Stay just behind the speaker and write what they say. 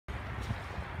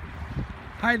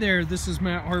Hi there, this is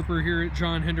Matt Harper here at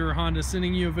John Hinder Honda,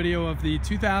 sending you a video of the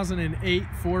 2008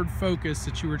 Ford Focus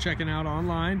that you were checking out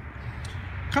online.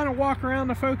 Kind of walk around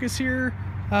the Focus here,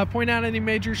 point out any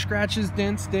major scratches,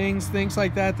 dents, dings, things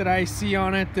like that that I see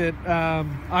on it that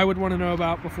I would want to know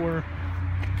about before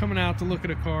coming out to look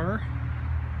at a car.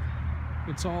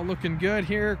 It's all looking good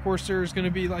here. Of course, there's going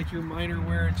to be like your minor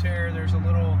wear and tear. There's a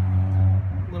little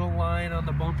line on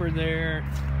the bumper there.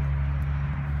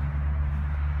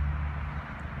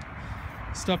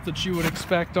 Stuff that you would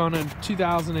expect on a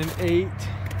 2008.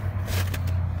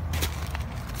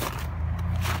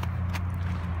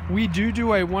 We do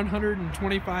a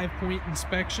 125-point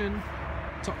inspection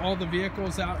to all the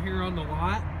vehicles out here on the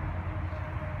lot.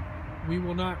 We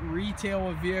will not retail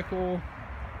a vehicle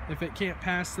if it can't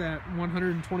pass that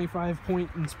 125-point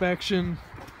inspection.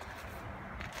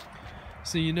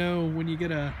 So you know when you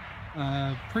get a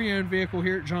pre-owned vehicle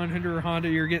here at John Hinder Honda,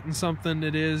 you're getting something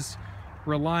that is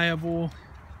reliable,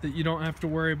 that you don't have to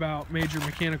worry about major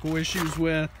mechanical issues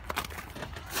with.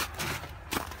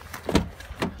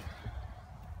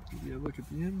 Give you a look at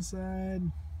the inside.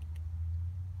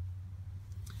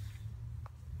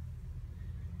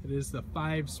 It is the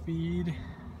 5-speed.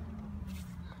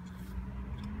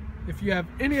 If you have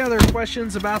any other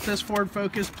questions about this Ford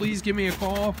Focus, please give me a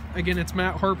call. Again, it's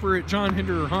Matt Harper at John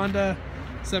Hinder Honda,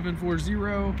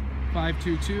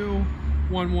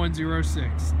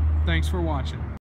 740-522-1106. Thanks for watching.